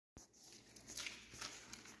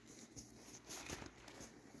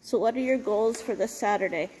So what are your goals for this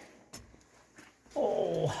Saturday?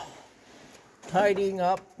 Oh, tidying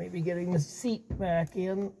up, maybe getting the seat back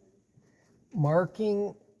in,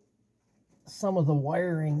 marking some of the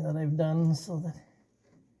wiring that I've done so that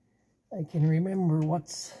I can remember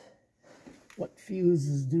what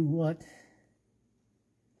fuses do what.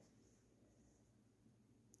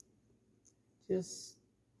 Just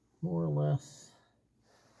more or less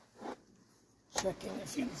checking a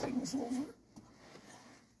few things over.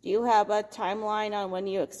 Do you have a timeline on when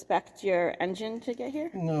you expect your engine to get here?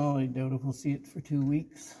 No, I doubt if we'll see it for 2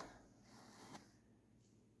 weeks.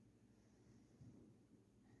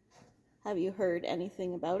 Have you heard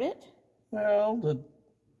anything about it? Well,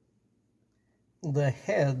 the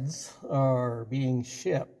heads are being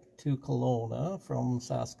shipped to Kelowna from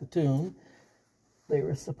Saskatoon. They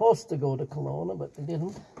were supposed to go to Kelowna, but they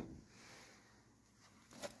didn't.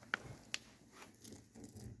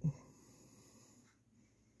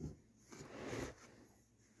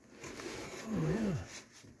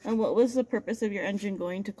 And what was the purpose of your engine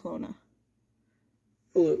going to Kelowna?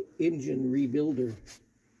 Well, engine rebuilder.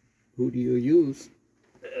 Who do you use?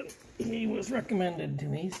 He was recommended to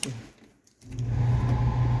me. So.